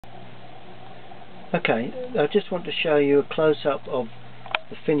Okay, I just want to show you a close-up of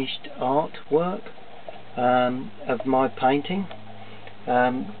the finished artwork of my painting.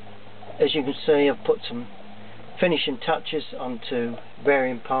 As you can see, I've put some finishing touches onto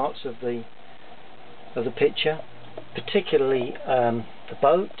varying parts of the picture, particularly the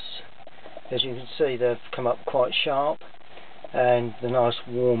boats. As you can see, they've come up quite sharp, and the nice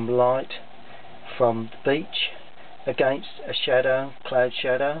warm light from the beach against a shadow, cloud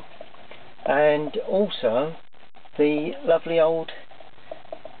shadow, and also the lovely old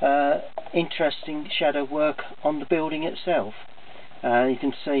interesting shadow work on the building itself. You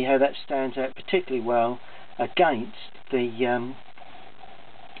can see how that stands out particularly well against the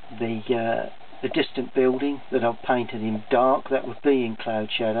distant building that I've painted in dark. That would be in cloud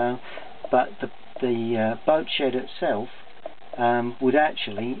shadow, but the boat shed itself would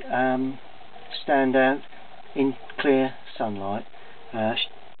actually stand out in clear sunlight.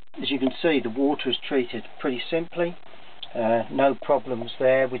 As you can see, the water is treated pretty simply, no problems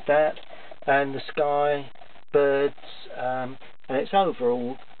there with that, and the sky, birds, and it's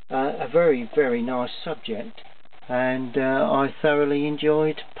overall a very, very nice subject, and I thoroughly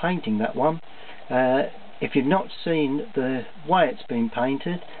enjoyed painting that one. If you've not seen the way it's been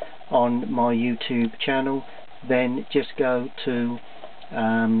painted on my YouTube channel, then just go to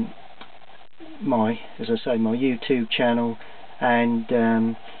my YouTube channel, and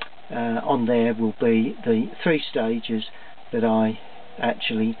on there will be the 3 stages that I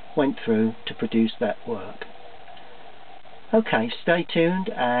actually went through to produce that work. Okay, stay tuned,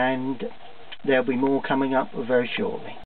 and there'll be more coming up very shortly.